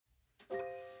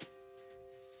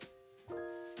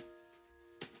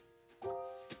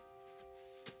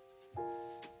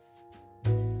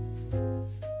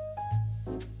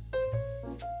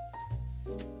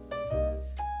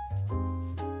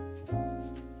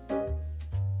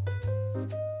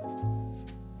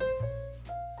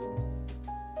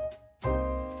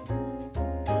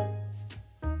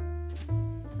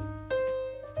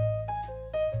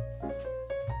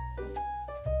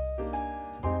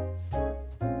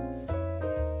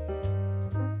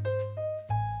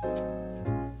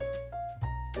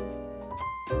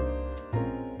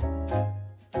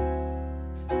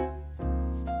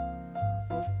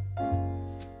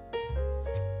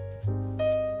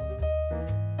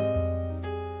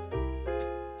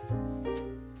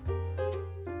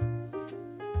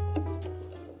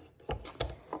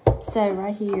So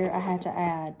right here, I had to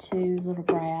add 2 little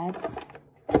brads.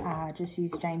 I just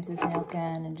used James's nail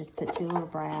gun and just put 2 little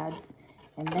brads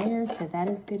in there, so that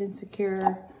is good and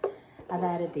secure. I've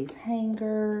added these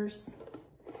hangers.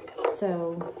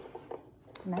 So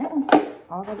now,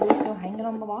 all I gotta do is go hang it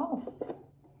on the wall.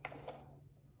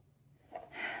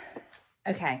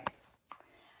 Okay,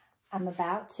 I'm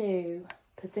about to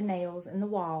put the nails in the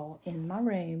wall in my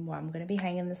room where I'm gonna be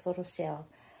hanging this little shelf.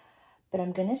 But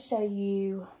I'm gonna show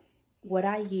you what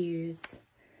I use.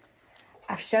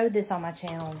 I showed this on my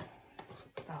channel,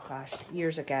 oh gosh,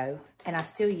 years ago, and I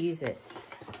still use it.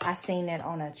 I seen it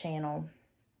on a channel,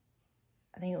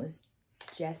 I think it was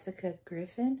Jessica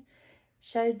Griffin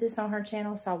showed this on her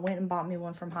channel, so I went and bought me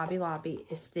one from Hobby Lobby.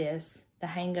 It's this, the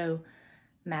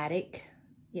Hang-O-Matic.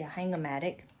 Yeah,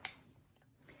 Hang-O-Matic.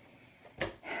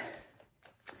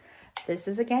 This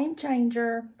is a game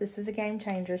changer. This is a game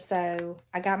changer. So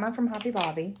I got mine from Hobby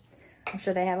Lobby. I'm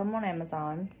sure they have them on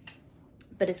Amazon.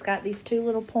 But it's got these 2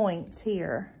 little points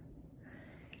here.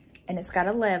 And it's got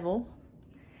a level.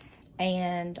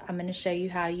 And I'm going to show you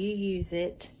how you use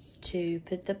it to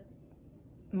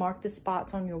mark the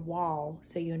spots on your wall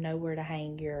so you'll know where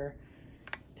to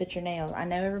put your nails. I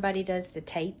know everybody does the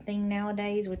tape thing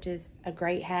nowadays, which is a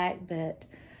great hack, but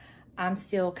I'm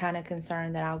still kind of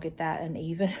concerned that I'll get that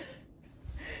uneven.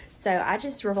 So I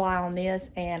just rely on this,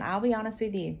 and I'll be honest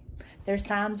with you, there's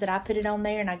times that I put it on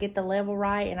there and I get the level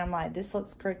right and I'm like, this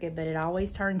looks crooked, but it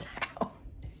always turns out.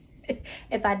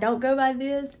 If I don't go by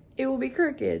this, it will be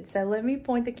crooked. So let me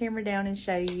point the camera down and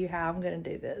show you how I'm gonna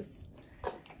do this.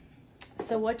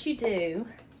 So what you do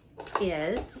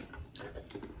is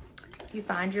you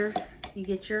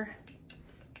get your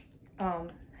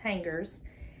hangers,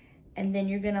 and then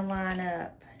you're gonna line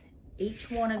up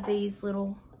each one of these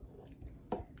little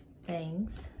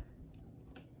things.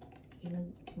 You're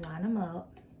gonna line them up.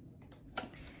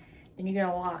 Then you're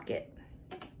gonna lock it,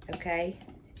 okay?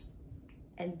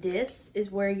 And this is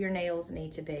where your nails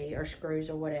need to be, or screws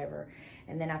or whatever.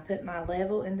 And then I put my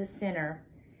level in the center,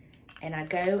 and I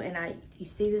go and you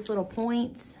see these little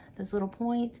points,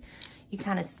 you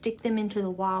kind of stick them into the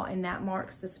wall, and that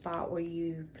marks the spot where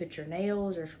you put your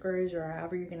nails or screws or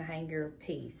however you're gonna hang your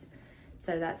piece.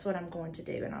 So that's what I'm going to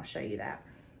do, and I'll show you that.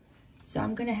 So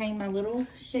I'm gonna hang my little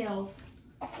shelf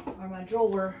or my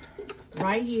drawer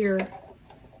right here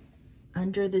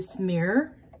under this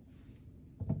mirror.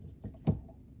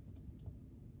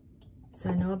 So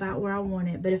I know about where I want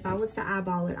it, but if I was to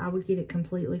eyeball it, I would get it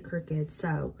completely crooked.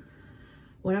 So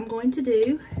what I'm going to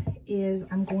do is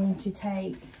I'm going to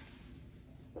take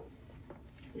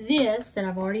this that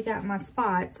I've already got my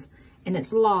spots and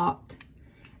it's locked.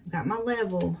 I've got my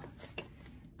level,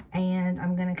 and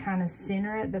I'm gonna kind of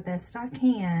center it the best I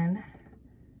can.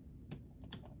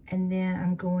 And then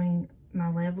I'm going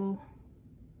my level,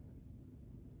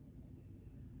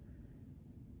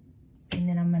 and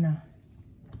then I'm gonna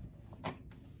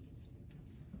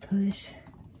push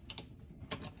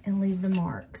and leave the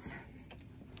marks.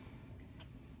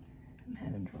 I'm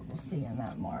having trouble seeing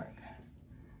that mark.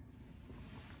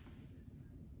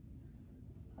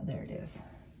 Oh, there it is.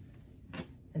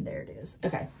 And there it is.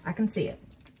 Okay, I can see it.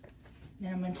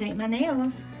 Then I'm gonna take my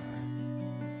nails.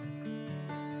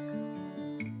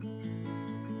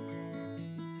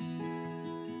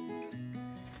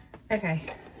 Okay,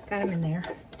 got them in there.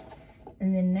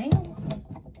 And then now,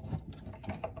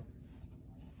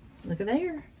 look at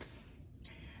there.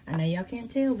 I know y'all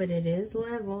can't tell, but it is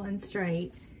level and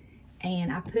straight.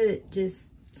 And I put just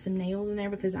some nails in there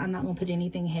because I'm not gonna put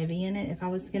anything heavy in it. If I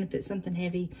was gonna put something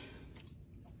heavy,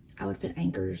 I would put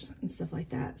anchors and stuff like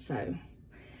that. So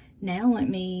now let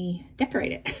me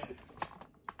decorate it.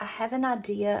 I have an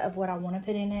idea of what I want to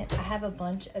put in it. I have a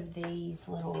bunch of these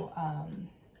little,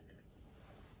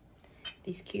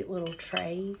 these cute little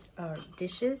trays or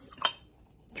dishes,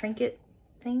 trinket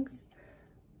things.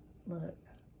 Look,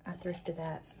 I thrifted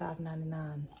that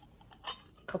 $5.99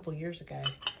 a couple years ago.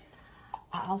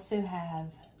 I also have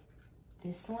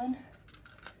this one,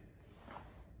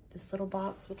 this little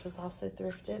box, which was also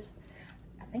thrifted.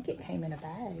 I think it came in a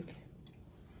bag.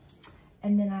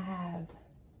 And then I have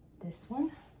this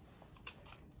one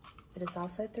that is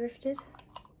also thrifted.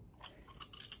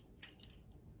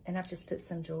 And I've just put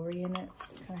some jewelry in it,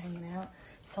 just kind of hanging out.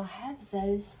 So I have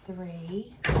those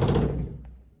 3.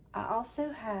 I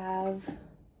also have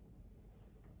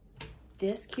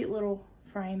this cute little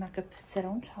frame I could sit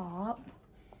on top.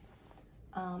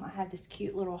 I have this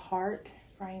cute little heart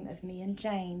frame of me and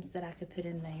James that I could put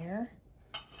in there.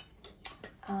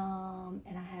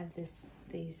 And I have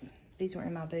these were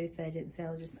in my booth. They didn't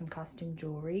sell, just some costume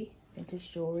jewelry,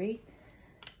 vintage jewelry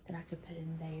that I could put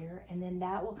in there. And then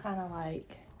that will kind of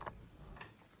like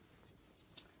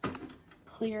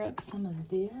clear up some of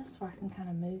this, where I can kind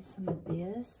of move some of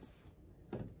this.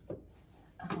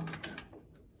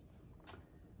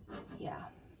 Yeah,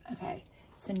 okay.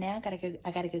 So now I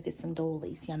gotta go get some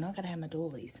doilies. Y'all know I gotta have my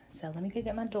doilies. So let me go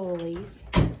get my doilies,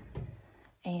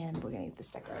 and we're gonna get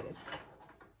this decorated.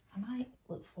 I might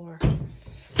look for,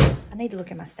 I need to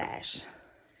look at my stash.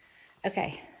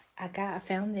 Okay, I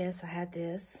found this. I had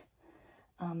this.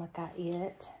 I got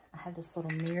it. I had this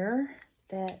little mirror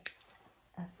that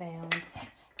I found,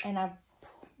 and I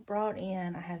brought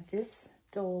in, I have this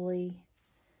doily.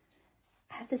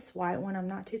 I have this white one. I'm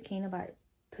not too keen about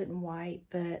putting white,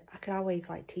 but I could always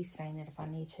like tea stain it if I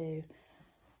need to.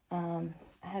 I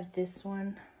have this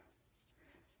one.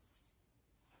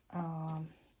 I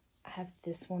have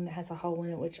this one that has a hole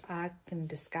in it, which I can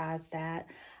disguise that.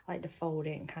 I like to fold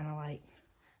it and kind of like,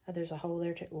 oh, there's a hole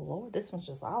there too. Oh, Lord, this one's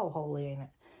just all holy in it.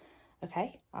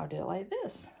 Okay, I'll do it like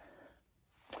this.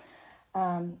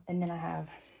 And then I have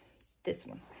this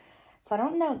one. So I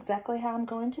don't know exactly how I'm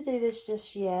going to do this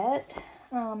just yet.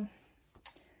 So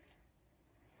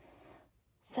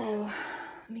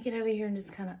let me get over here and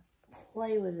just kind of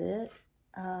play with it.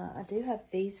 I do have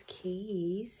these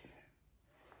keys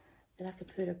that I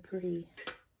could put a pretty,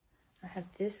 I have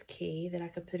this key that I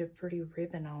could put a pretty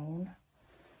ribbon on.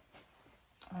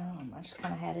 I just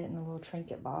kind of had it in a little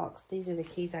trinket box. These are the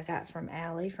keys I got from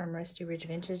Allie from Rusty Ridge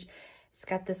Vintage. It's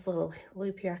got this little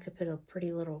loop here. I could put a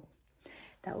pretty little,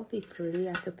 that would be pretty.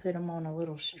 I could put them on a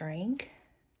little string.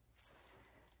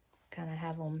 Kind of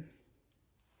have them,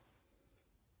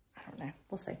 I don't know.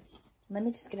 We'll see. Let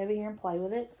me just get over here and play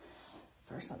with it.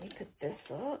 First, let me put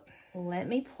this up. Let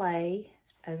me play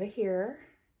over here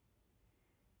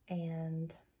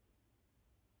and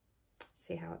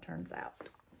see how it turns out.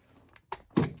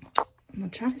 I'm going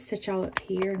to try to set y'all up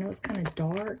here. I know it's kind of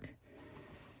dark,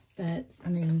 but, I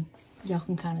mean, y'all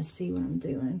can kind of see what I'm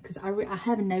doing. Because I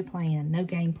have no plan, no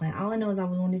game plan. All I know is I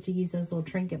wanted to use those little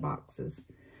trinket boxes.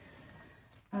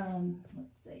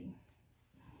 Let's see.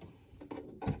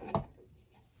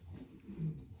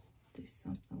 Do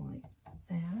something like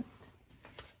that.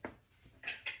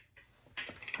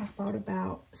 I thought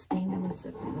about standing this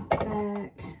up in the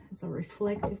back. It's a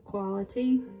reflective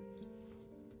quality.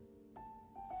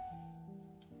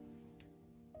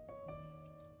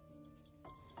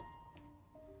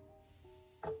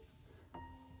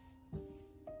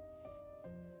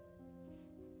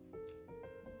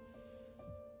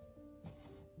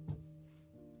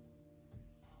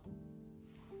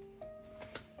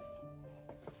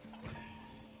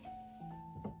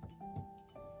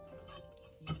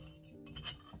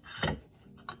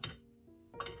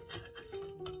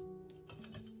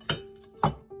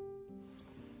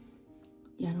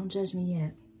 Yeah, don't judge me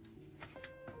yet.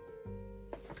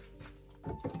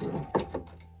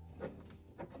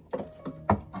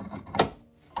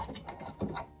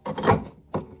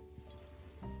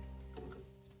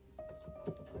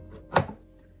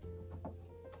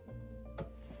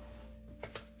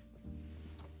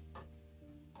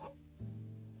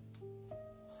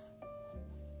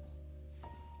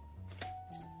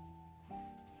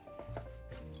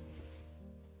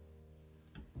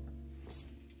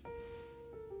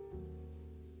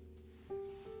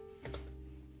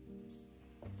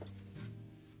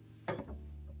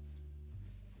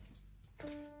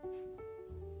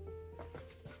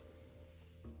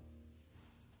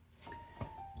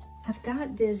 I've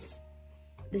got this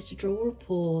drawer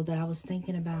pull that I was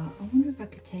thinking about. I wonder if I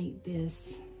could take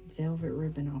this velvet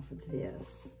ribbon off of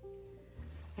this.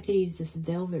 I could use this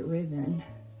velvet ribbon.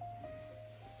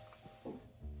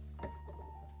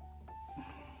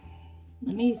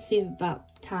 Let me see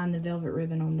about tying the velvet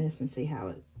ribbon on this and see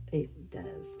how it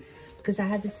does. Because I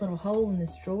have this little hole in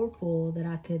this drawer pull that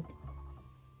I could...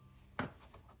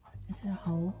 Is it a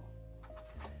hole?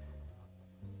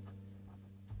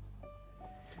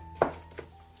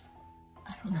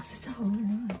 I don't know if it's a hole or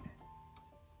not.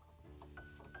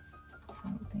 I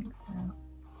don't think so.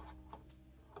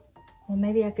 Well,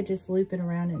 maybe I could just loop it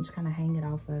around and just kind of hang it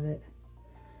off of it.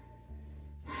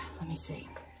 Let me see.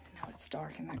 Now it's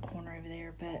dark in that corner over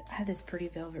there, but I have this pretty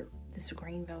velvet, this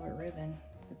green velvet ribbon.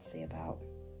 Let's see about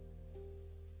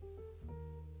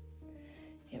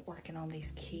it working on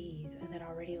these keys. And that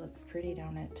already looks pretty,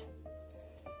 don't it?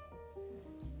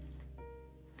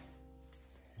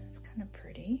 It's kind of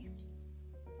pretty.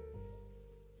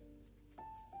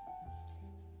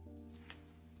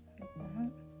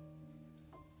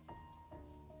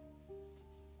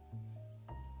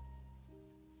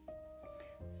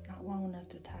 It's not long enough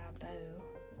to tie a bow.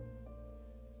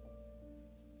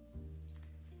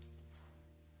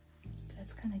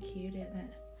 That's kind of cute, isn't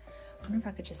it? I wonder if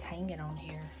I could just hang it on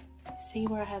here. See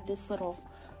where I have this little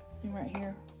And right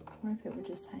here, I wonder if it would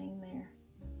just hang there.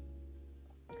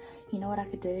 You know what I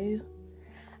could do?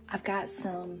 I've got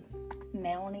some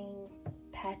mounting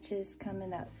patches coming,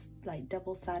 that's like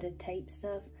double-sided tape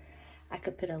stuff. I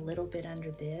could put a little bit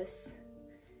under this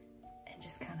and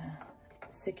just kind of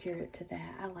secure it to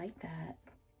that. I like that.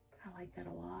 I like that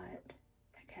a lot.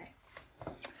 Okay.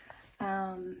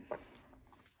 Let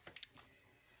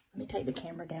me take the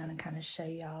camera down and kind of show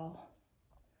y'all.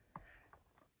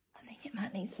 I think it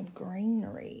might need some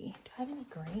greenery. Do I have any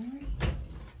greenery?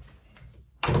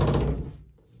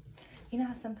 You know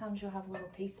how sometimes you'll have little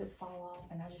pieces fall off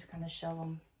and I just kind of show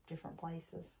them different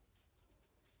places.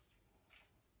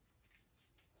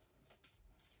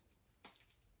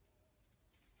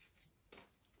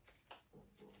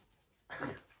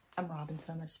 I'm robbing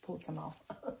some, I just pulled some off.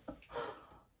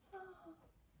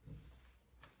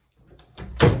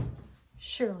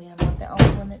 Surely I'm not the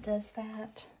only one that does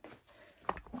that.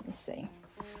 Let me see.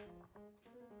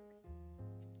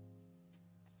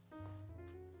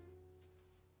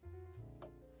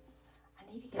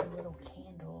 I need to get a little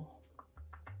candle.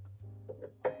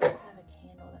 I have a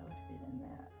candle that would fit in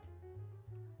that.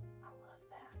 I love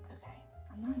that. Okay,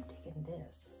 I'm not digging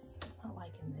this. I'm not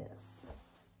liking this.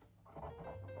 So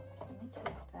let me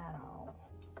take that off.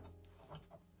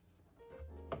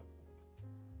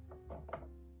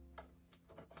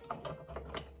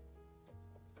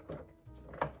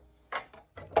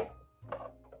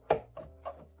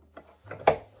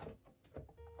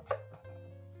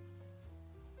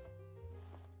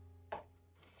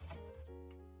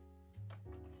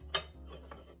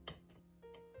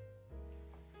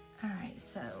 Alright,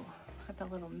 so got the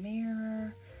little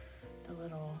mirror, the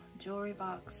little jewelry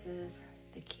boxes,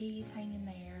 the keys hanging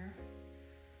there,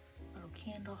 little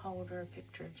candle holder,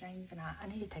 picture of James and I. I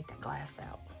need to take that glass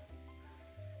out.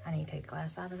 I need to take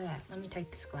glass out of that. Let me take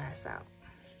this glass out.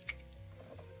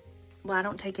 Well, I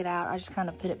don't take it out. I just kind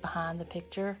of put it behind the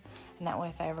picture, and that way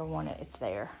if I ever want it, it's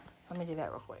there. So let me do that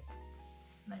real quick.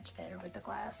 Much better with the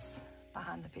glass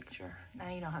behind the picture. Now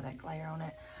you don't have that glare on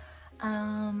it.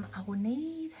 I will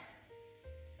need,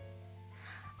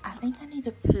 I think I need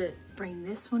to bring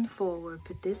this one forward,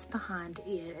 put this behind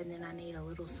it, and then I need a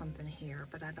little something here,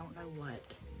 but I don't know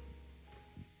what.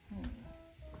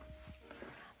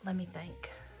 Let me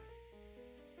think.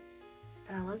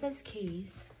 But I love those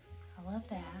keys. I love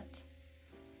that.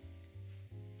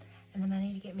 And then I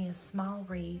need to get me a small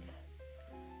wreath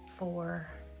for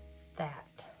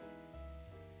that.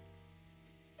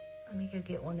 Let me go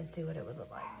get one and see what it would look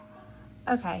like.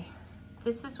 Okay,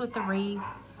 this is with the wreath.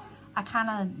 I kind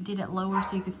of did it lower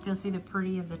so you could still see the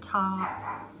pretty of the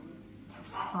top.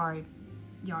 Sorry,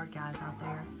 yard guys out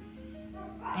there.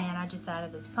 And I just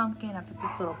added this pumpkin. I put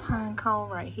this little pine cone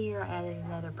right here. I added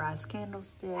another brass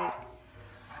candlestick.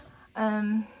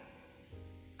 That's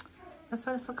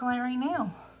what it's looking like right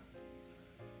now.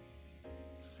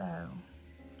 So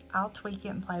I'll tweak it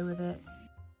and play with it.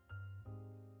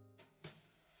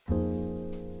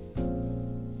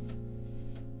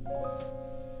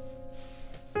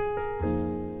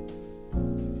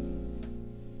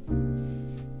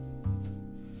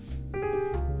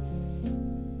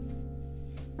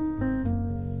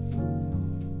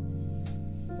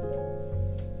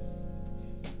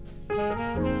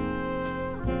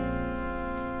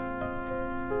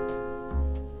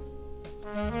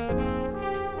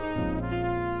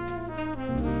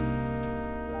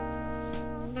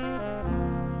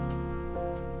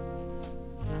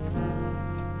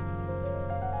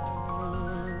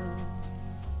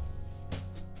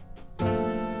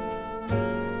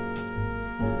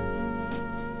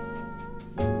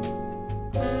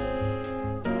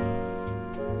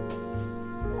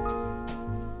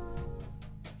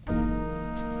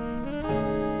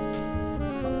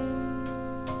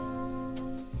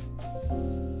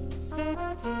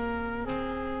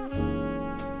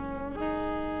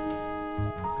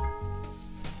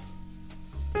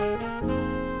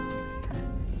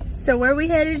 So where are we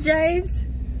headed, James?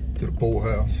 To the pool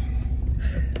house.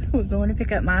 We're going to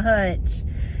pick up my Hutch.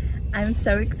 I'm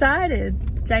so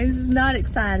excited. James is not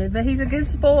excited, but he's a good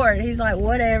sport. He's like,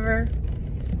 whatever.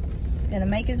 Gonna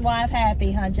make his wife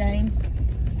happy, huh, James?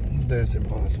 That's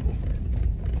impossible.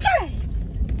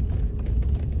 James!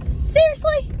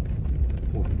 Seriously?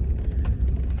 What?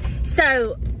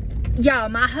 So, y'all,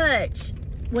 my Hutch,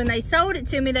 when they sold it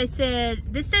to me, they said,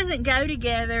 this doesn't go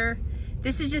together.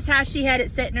 This is just how she had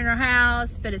it sitting in her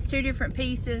house, but it's two different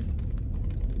pieces.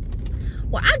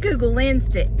 Well, I Google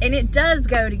lensed it, and it does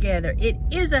go together. It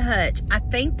is a Hutch. I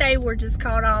think they were just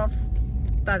caught off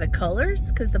by the colors,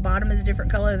 because the bottom is a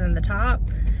different color than the top,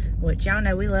 which y'all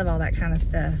know we love all that kind of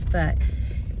stuff. But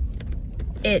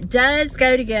It does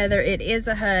go together. It is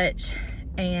a hutch,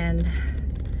 and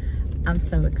I'm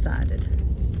so excited.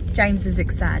 James is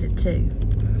excited too.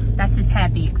 That's his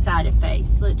happy, excited face.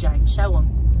 Look, James, show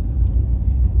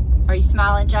him. Are you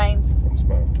smiling, James? I'm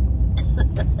smiling.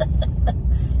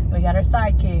 We got our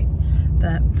sidekick,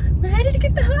 but we're ready to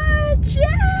get the hutch.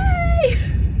 Yay!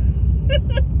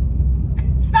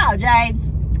 Smile, James.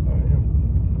 I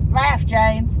am. Laugh,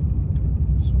 James.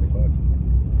 This is me laughing.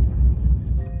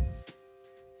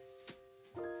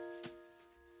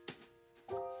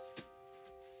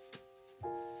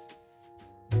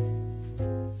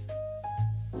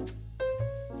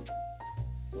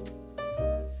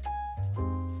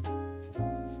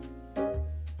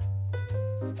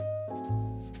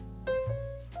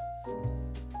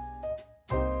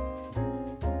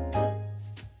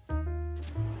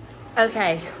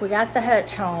 Okay, we got the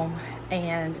hutch home,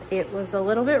 and it was a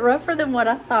little bit rougher than what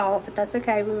I thought, but that's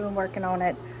okay. We've been working on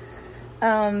it.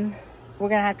 We're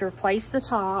gonna have to replace the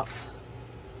top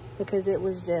because it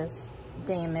was just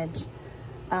damaged.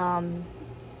 And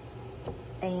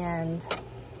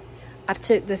I've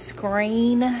took the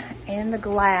screen and the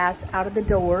glass out of the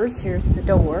doors. Here's the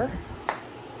door.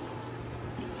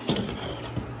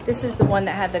 This is the one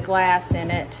that had the glass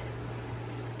in it,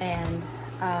 and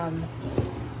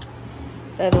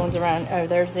the other one's around. Oh,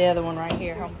 there's the other one right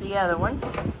here. Here's the other one.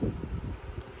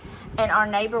 And our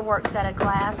neighbor works at a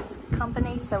glass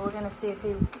company, so we're gonna see if he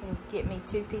can get me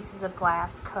 2 pieces of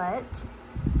glass cut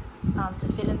to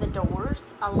fit in the doors.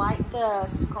 I like the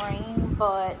screen,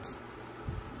 but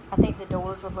I think the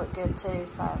doors would look good too.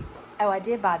 So, oh, I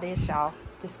did buy this, y'all.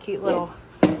 This cute little,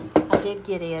 I did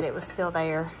get it. It was still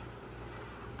there.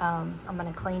 I'm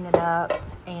gonna clean it up,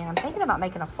 and I'm thinking about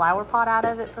making a flower pot out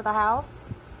of it for the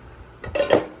house.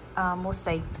 We'll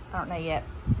see. I don't know yet,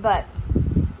 but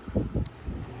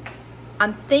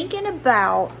I'm thinking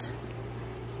about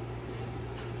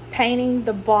painting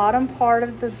the bottom part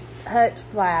of the hutch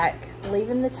black,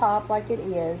 leaving the top like it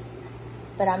is,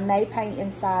 but I may paint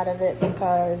inside of it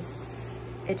because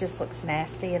it just looks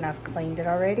nasty and I've cleaned it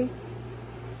already.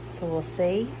 So we'll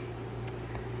see.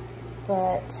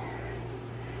 But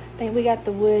I think we got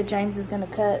the wood James is gonna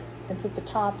cut and put the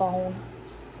top on.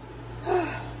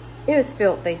 It was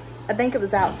filthy. I think it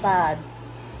was outside.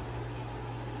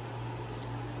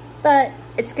 But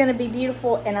it's gonna be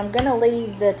beautiful, and I'm gonna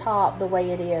leave the top the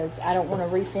way it is. I don't wanna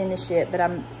refinish it, but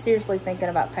I'm seriously thinking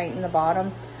about painting the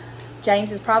bottom.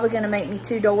 James is probably gonna make me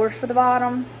 2 doors for the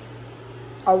bottom,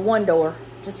 or 1 door,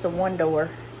 just the 1 door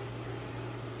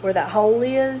where that hole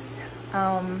is.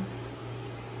 And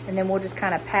then we'll just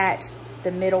kind of patch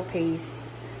the middle piece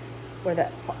where the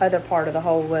other part of the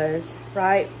hole was,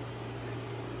 right?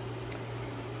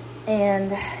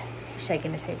 And he's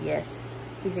shaking his head, yes,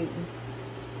 he's eating.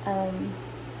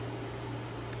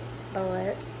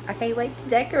 But I can't wait to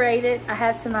decorate it. I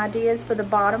have some ideas for the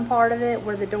bottom part of it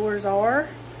where the doors are.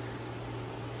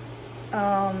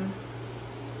 But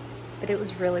it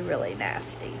was really, really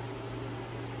nasty.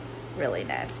 Really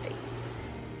nasty.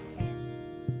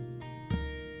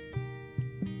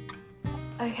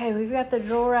 Okay, we've got the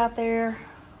drawer out there.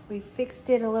 We fixed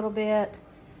it a little bit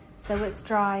so it's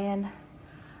drying.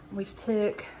 We've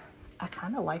took, I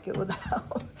kind of like it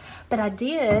without, but I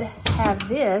did have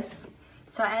this,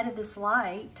 so I added this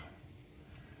light.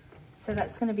 So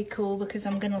that's gonna be cool because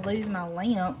I'm gonna lose my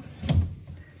lamp.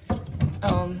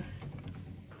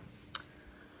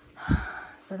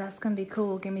 So that's gonna be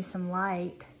cool, give me some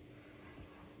light.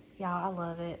 Y'all, I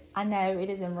love it. I know it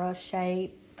is in rough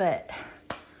shape, but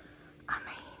I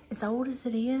mean, as old as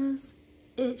it is,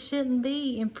 it shouldn't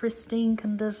be in pristine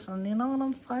condition, you know what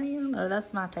I'm saying? Or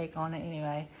that's my take on it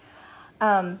anyway.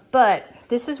 But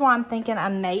this is why I'm thinking I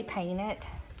may paint it,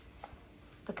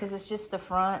 because it's just the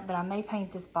front, but I may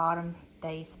paint this bottom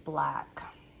base black.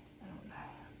 I don't know,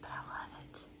 but I love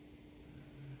it.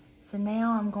 So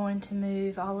now I'm going to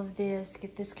move all of this,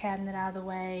 get this cabinet out of the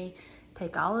way,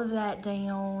 take all of that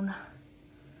down,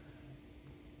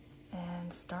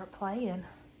 and start playing.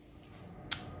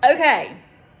 Okay.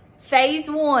 Phase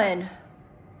 1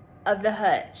 of the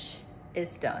hutch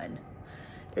is done.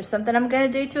 There's something I'm gonna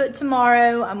do to it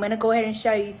tomorrow. I'm gonna go ahead and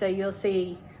show you so you'll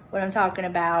see what I'm talking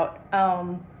about.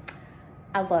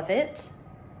 I love it.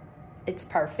 It's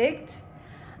perfect.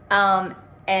 And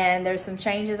there's some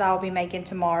changes I'll be making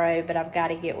tomorrow, but I've got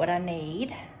to get what I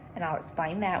need. And I'll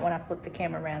explain that when I flip the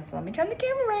camera around. So let me turn the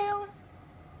camera around.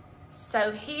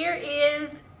 So here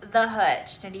is the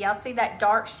hutch. Now, do y'all see that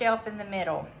dark shelf in the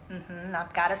middle?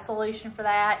 I've got a solution for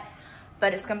that,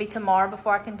 but it's gonna be tomorrow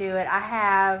before I can do it.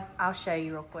 I'll show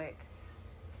you real quick.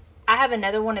 I have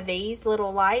another one of these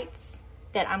little lights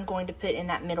that I'm going to put in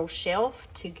that middle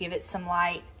shelf to give it some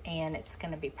light, and it's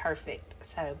gonna be perfect.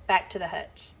 So back to the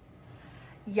Hutch.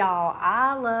 Y'all,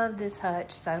 I love this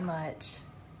Hutch so much.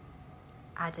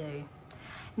 I do.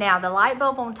 Now the light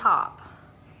bulb on top,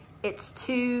 it's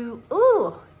too,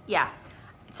 ooh, yeah.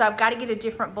 So I've got to get a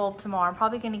different bulb tomorrow. I'm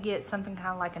probably gonna get something kind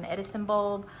of like an Edison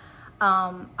bulb.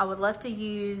 I would love to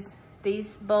use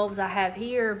these bulbs I have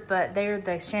here, but they're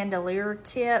the chandelier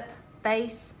tip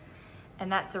base,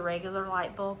 and that's a regular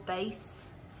light bulb base.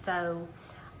 So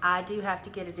I do have to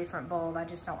get a different bulb. I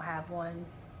just don't have one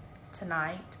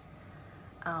tonight.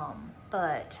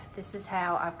 But this is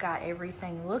how I've got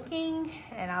everything looking,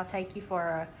 and I'll take you for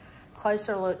a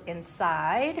closer look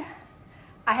inside.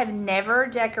 I have never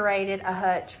decorated a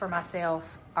Hutch for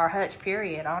myself, or Hutch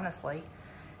period, honestly.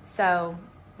 So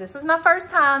this was my first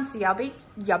time, so y'all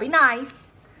be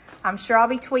nice. I'm sure I'll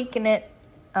be tweaking it.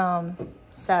 And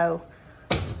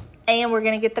we're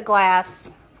gonna get the glass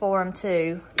for them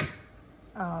too.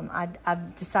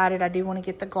 I've decided I do want to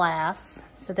get the glass,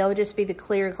 so they'll just be the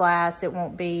clear glass. It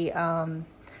won't be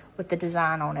with the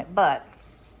design on it. But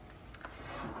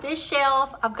this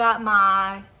shelf, I've got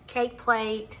my cake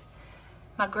plate,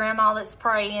 my grandma that's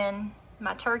praying,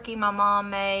 my turkey my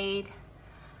mom made,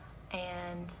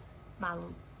 and my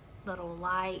little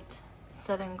light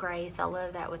Southern Grace. I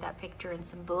love that with that picture, and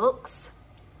some books.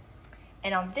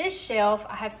 And on this shelf,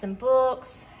 I have some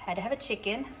books. Had to have a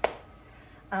chicken.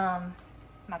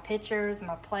 My pictures,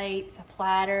 my plates, a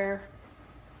platter.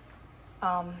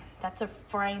 That's a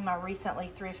frame I recently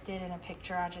thrifted, and a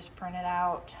picture I just printed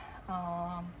out.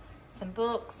 Some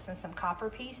books and some copper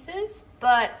pieces.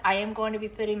 But I am going to be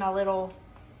putting my little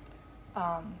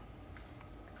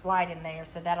light in there,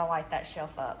 so that'll light that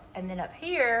shelf up. And then up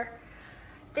here,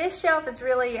 this shelf is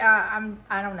really, I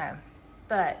don't know,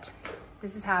 but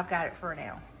this is how I've got it for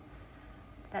now.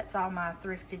 That's all my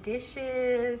thrifted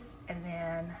dishes, and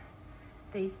then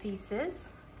these pieces.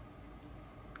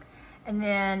 And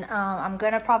then I'm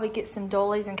gonna probably get some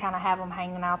doilies and kind of have them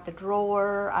hanging out the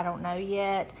drawer. I don't know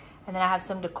yet. And then I have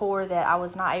some decor that I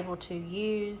was not able to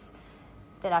use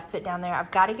that I've put down there.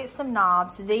 I've got to get some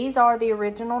knobs. These are the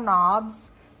original knobs,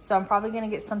 so I'm probably gonna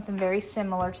get something very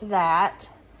similar to that.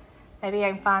 Maybe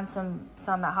I can find some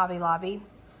at Hobby Lobby.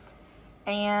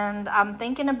 And I'm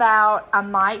thinking about, I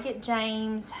might get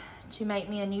James to make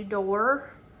me a new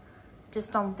door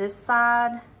just on this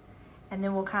side, and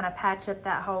then we'll kind of patch up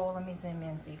that hole. Let me zoom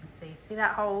in so you can see. See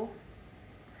that hole?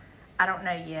 I don't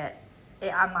know yet.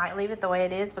 I might leave it the way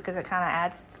it is because it kind of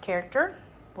adds character.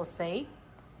 We'll see.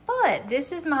 But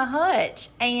this is my Hutch,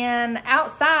 and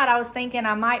outside I was thinking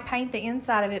I might paint the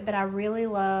inside of it, but I really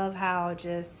love how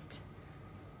just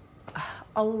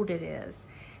old it is.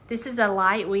 This is a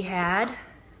light we had.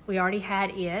 We already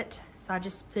had it, so I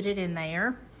just put it in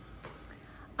there.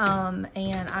 And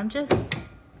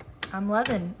I'm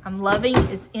loving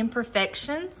its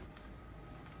imperfections.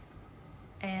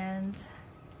 And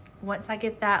once I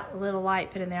get that little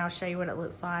light put in there, I'll show you what it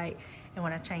looks like, and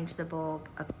when I change the bulb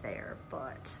up there.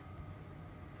 But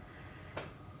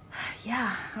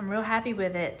yeah, I'm real happy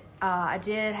with it. I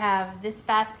did have this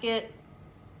basket.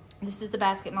 This is the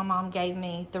basket my mom gave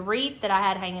me. The wreath that I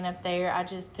had hanging up there, I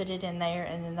just put it in there,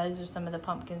 and then those are some of the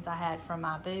pumpkins I had from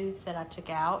my booth that I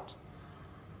took out.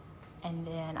 And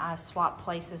then I swapped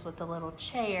places with the little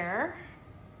chair.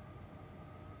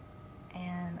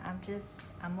 And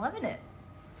I'm loving it.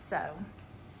 So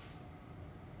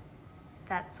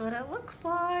that's what it looks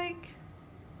like.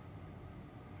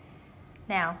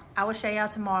 Now, I will show y'all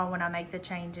tomorrow when I make the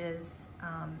changes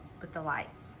with the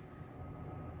lights.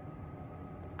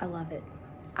 I love it.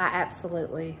 I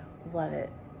absolutely love it.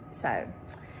 So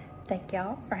thank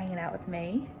y'all for hanging out with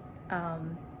me.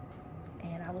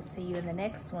 And I will see you in the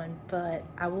next one, but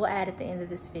I will add at the end of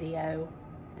this video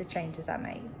the changes I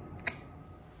made.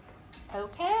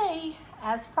 Okay,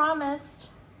 as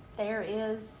promised, there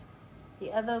is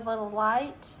the other little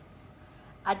light.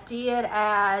 I did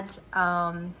add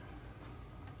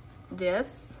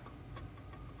this,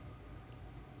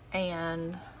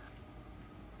 and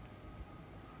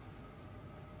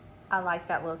I like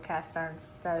that little cast iron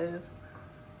stove.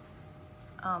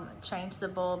 Change the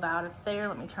bulb out of there.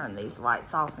 Let me turn these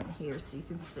lights off in here so you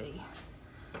can see.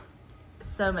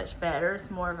 So much better. It's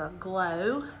more of a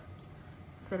glow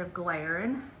instead of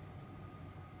glaring.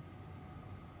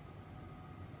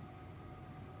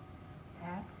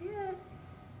 That's it.